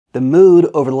The mood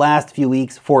over the last few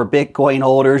weeks for Bitcoin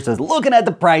holders, just looking at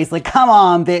the price like, come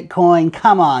on, Bitcoin,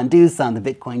 come on, do something.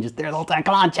 Bitcoin just there the whole time.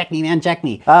 Come on, check me, man, check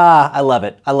me. I love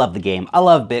it. I love the game. I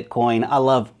love Bitcoin. I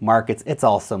love markets. It's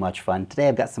all so much fun. Today,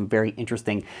 I've got some very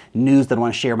interesting news that I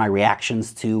want to share my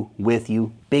reactions to with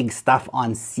you. Big stuff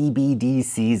on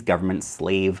CBDCs, government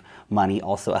slave money.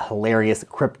 Also a hilarious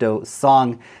crypto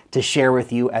song to share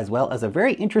with you, as well as a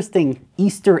very interesting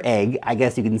Easter egg, I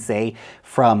guess you can say,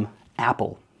 from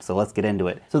Apple. So let's get into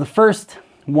it. So the first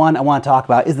one I want to talk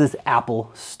about is this Apple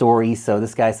story. So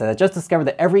this guy said, I just discovered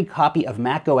that every copy of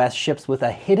macOS ships with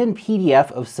a hidden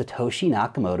PDF of Satoshi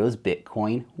Nakamoto's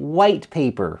Bitcoin white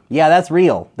paper. Yeah, that's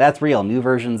real. That's real. New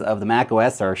versions of the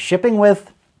macOS are shipping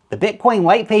with the Bitcoin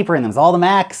white paper in them. It's all the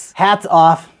Macs. Hats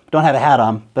off. Don't have a hat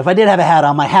on, but if I did have a hat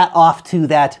on, my hat off to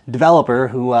that developer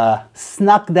who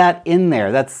snuck that in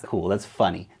there. That's cool, that's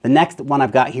funny. The next one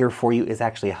I've got here for you is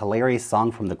actually a hilarious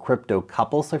song from the Crypto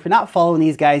Couple. So if you're not following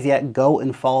these guys yet, go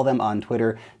and follow them on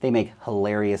Twitter. They make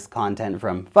hilarious content,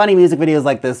 from funny music videos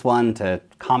like this one to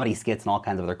comedy skits and all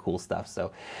kinds of other cool stuff.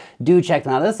 So do check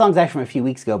them out. This song's actually from a few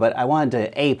weeks ago, but I wanted to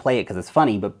A, play it because it's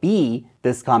funny, but B,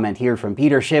 this comment here from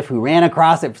Peter Schiff, who ran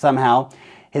across it somehow.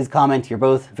 His comment, you're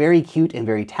both very cute and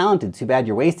very talented. Too bad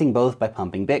you're wasting both by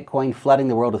pumping Bitcoin. Flooding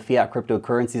the world with fiat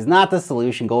cryptocurrency is not the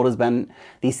solution. Gold has been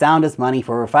the soundest money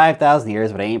for over 5,000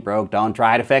 years, but it ain't broke. Don't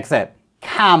try to fix it.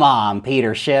 Come on,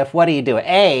 Peter Schiff. What are you doing?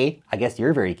 A, I guess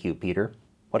you're very cute, Peter.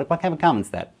 What kind of comment's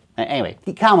that? Anyway,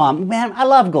 come on, man, I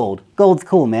love gold. Gold's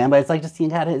cool, man, but it's like just, you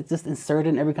gotta just insert it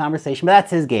in every conversation. But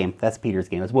that's his game. That's Peter's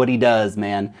game. That's what he does,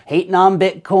 man. Hating on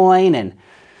Bitcoin and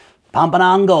pumping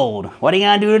on gold. What are you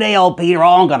gonna do today, old Peter?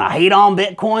 Oh, I'm gonna hate on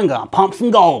Bitcoin, gonna pump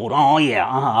some gold. Oh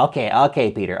yeah,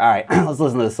 okay, Peter. All right, let's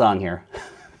listen to the song here.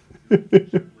 Flooded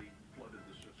the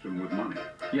system with money.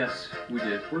 Yes, we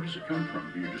did. Where does it come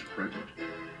from? Do you just print it?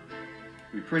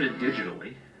 We print it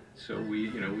digitally, so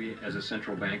we, as a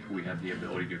central bank, we have the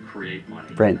ability to create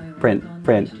money. Print.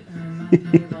 Flooding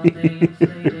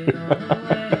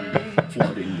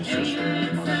the system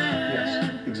with money.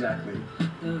 Yes, exactly.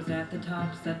 Those at the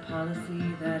top set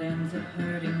policy that ends up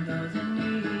hurting those in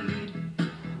need.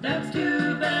 That's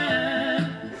too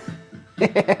bad. They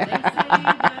say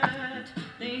that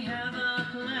they have a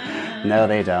plan. No,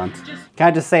 they don't. Can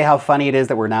I just say how funny it is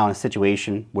that we're now in a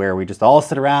situation where we just all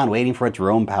sit around waiting for what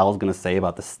Jerome Powell's going to say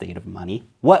about the state of money?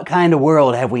 What kind of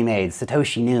world have we made?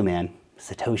 Satoshi knew, man.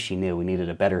 Satoshi knew we needed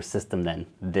a better system than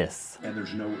this. And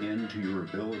there's no end to your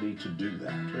ability to do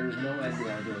that. There's no end to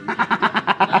our ability to do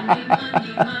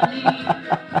that.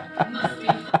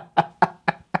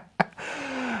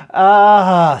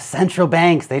 Central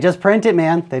banks, they just print it,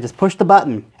 man. They just push the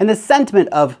button. And the sentiment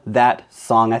of that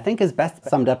song, I think, is best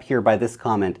summed up here by this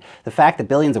comment. The fact that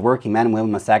billions of working men and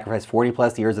women must sacrifice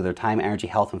 40+ years of their time, energy,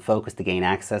 health, and focus to gain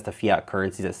access to fiat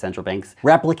currencies that central banks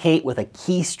replicate with a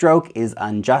keystroke is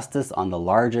injustice on the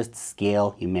largest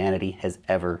scale humanity has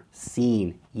ever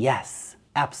seen. Yes.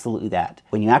 Absolutely that.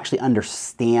 When you actually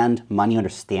understand money,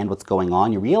 understand what's going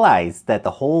on, you realize that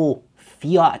the whole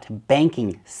fiat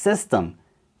banking system,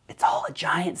 it's all a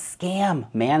giant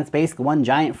scam, man. It's basically one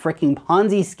giant freaking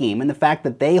Ponzi scheme, and the fact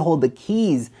that they hold the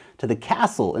keys to the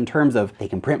castle in terms of they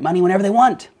can print money whenever they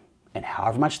want and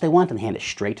however much they want and hand it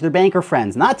straight to their banker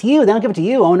friends. Not to you, they don't give it to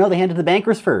you. Oh no, they hand it to the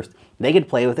bankers first. They get to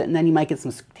play with it, and then you might get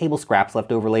some table scraps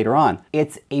left over later on.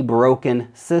 It's a broken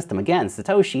system. Again,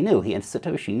 Satoshi knew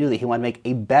that he wanted to make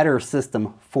a better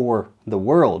system for the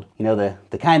world. You know, the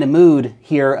kind of mood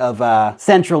here of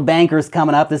central bankers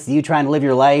coming up, this is you trying to live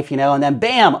your life, and then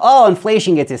bam, oh,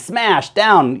 inflation gets you smashed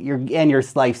down, and your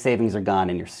life savings are gone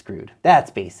and you're screwed.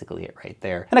 That's basically it right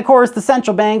there. And of course, the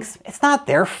central banks, it's not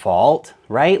their fault,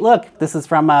 right? Look, this is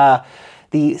from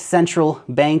the Central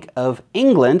Bank of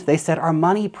England. They said, our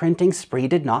money printing spree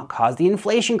did not cause the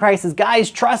inflation crisis.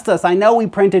 Guys, trust us. I know we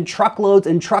printed truckloads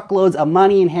and truckloads of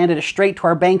money and handed it straight to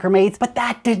our banker mates, but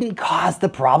that didn't cause the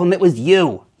problem. It was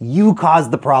you. You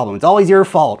caused the problem. It's always your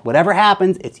fault. Whatever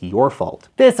happens, it's your fault.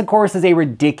 This, of course, is a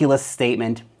ridiculous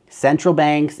statement. Central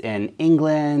banks in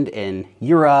England, in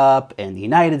Europe, in the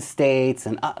United States,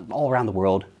 and all around the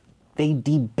world, they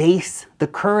debase the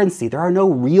currency. There are no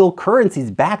real currencies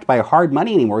backed by hard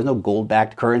money anymore. There's no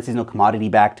gold-backed currencies, no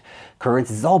commodity-backed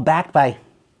currencies. It's all backed by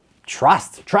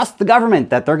trust. Trust the government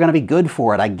that they're going to be good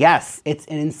for it, I guess. It's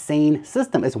an insane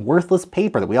system. It's worthless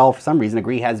paper that we all, for some reason,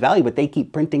 agree has value, but they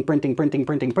keep printing,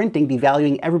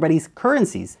 devaluing everybody's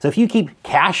currencies. So if you keep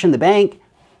cash in the bank,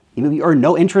 you earn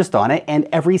no interest on it, and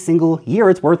every single year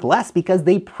it's worth less because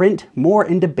they print more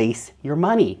and debase your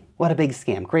money. What a big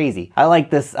scam, crazy. I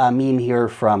like this meme here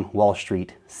from Wall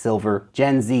Street. Silver,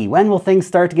 Gen Z, when will things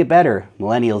start to get better?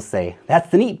 Millennials say,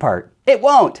 that's the neat part. It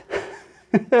won't.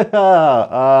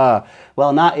 Well,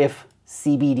 not if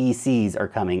CBDCs are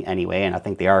coming anyway, and I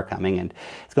think they are coming, and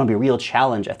it's going to be a real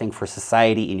challenge, I think, for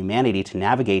society and humanity to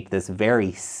navigate this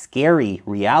very scary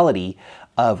reality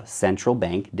of central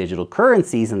bank digital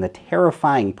currencies and the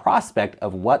terrifying prospect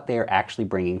of what they're actually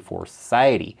bringing for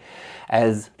society.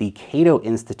 As the Cato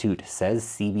Institute says,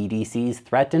 CBDCs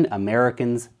threaten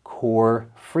Americans' core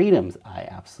freedoms. I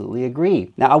absolutely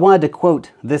agree. Now, I wanted to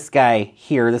quote this guy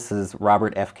here. This is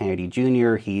Robert F. Kennedy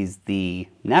Jr. He's the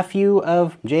nephew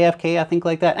of JFK, I think,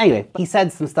 like that. Anyway, he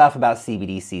said some stuff about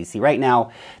CBDCs. See, right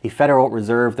now, the Federal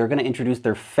Reserve, they're going to introduce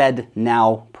their Fed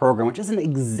Now program, which isn't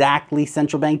exactly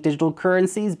central bank digital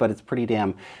currencies, but it's pretty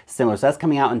damn similar. So that's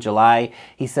coming out in July.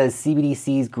 He says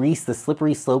CBDCs grease the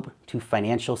slippery slope to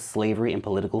financial slavery and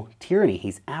political tyranny.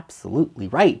 He's absolutely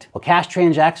right. Well, cash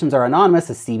transactions are anonymous.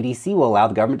 A CBDC will allow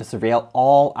the government to surveil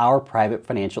all our private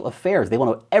financial affairs. They will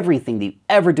know everything that you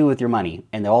ever do with your money,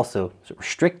 and they'll also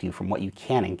restrict you from what you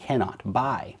can and cannot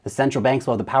buy. The central banks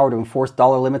will have the power to enforce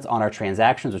dollar limits on our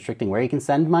transactions, restricting where you can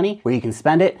send money, where you can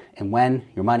spend it, and when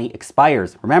your money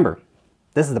expires. Remember,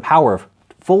 this is the power of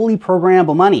fully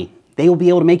programmable money. They will be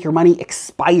able to make your money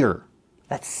expire.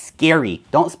 That's scary.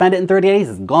 Don't spend it in 30 days,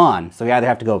 it's gone. So you either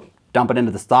have to go dump it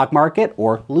into the stock market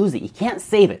or lose it. You can't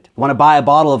save it. You want to buy a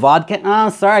bottle of vodka? Oh,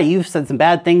 sorry, you've said some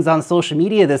bad things on social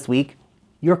media this week.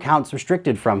 Your account's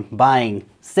restricted from buying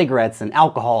cigarettes and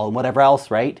alcohol and whatever else,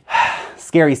 right?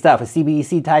 Scary stuff. A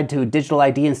CBDC tied to a digital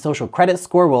ID and social credit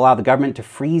score will allow the government to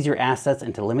freeze your assets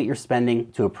and to limit your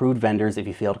spending to approved vendors if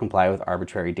you fail to comply with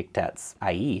arbitrary dictates,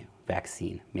 i.e.,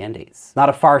 vaccine mandates. Not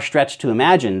a far stretch to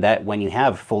imagine that when you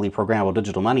have fully programmable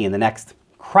digital money in the next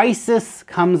crisis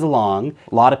comes along,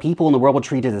 a lot of people in the world will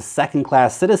treat it as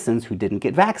second-class citizens who didn't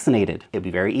get vaccinated. It'd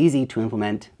be very easy to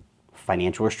implement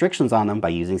financial restrictions on them by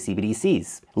using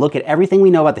CBDCs. Look at everything we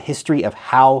know about the history of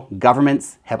how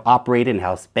governments have operated and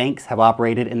how banks have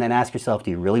operated, and then ask yourself,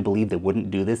 do you really believe they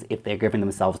wouldn't do this if they're giving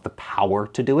themselves the power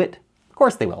to do it? Of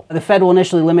course they will. The Fed will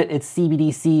initially limit its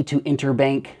CBDC to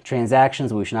interbank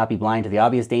transactions, but we should not be blind to the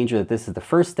obvious danger that this is the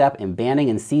first step in banning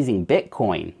and seizing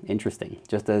Bitcoin. Interesting.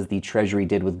 Just as the Treasury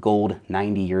did with gold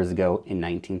 90 years ago in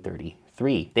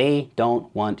 1933. They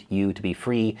don't want you to be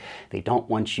free. They don't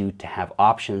want you to have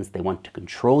options. They want to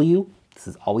control you. This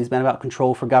has always been about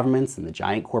control for governments and the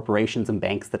giant corporations and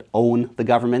banks that own the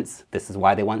governments. This is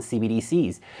why they want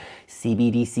CBDCs.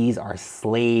 CBDCs are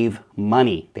slave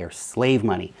money. They're slave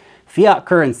money. Fiat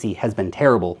currency has been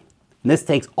terrible. And this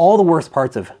takes all the worst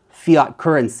parts of fiat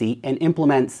currency and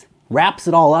wraps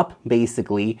it all up,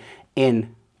 basically,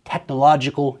 in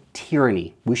technological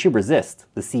tyranny. We should resist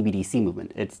the CBDC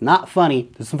movement. It's not funny.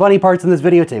 There's some funny parts in this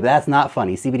video today, but that's not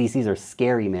funny. CBDCs are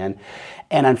scary, man.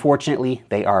 And unfortunately,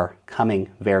 they are coming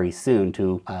very soon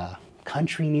to a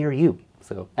country near you.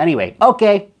 So anyway,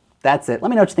 okay. That's it. Let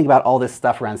me know what you think about all this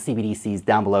stuff around CBDCs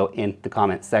down below in the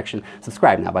comments section.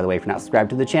 Subscribe now, by the way, if you're not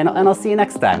subscribed to the channel, and I'll see you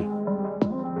next time.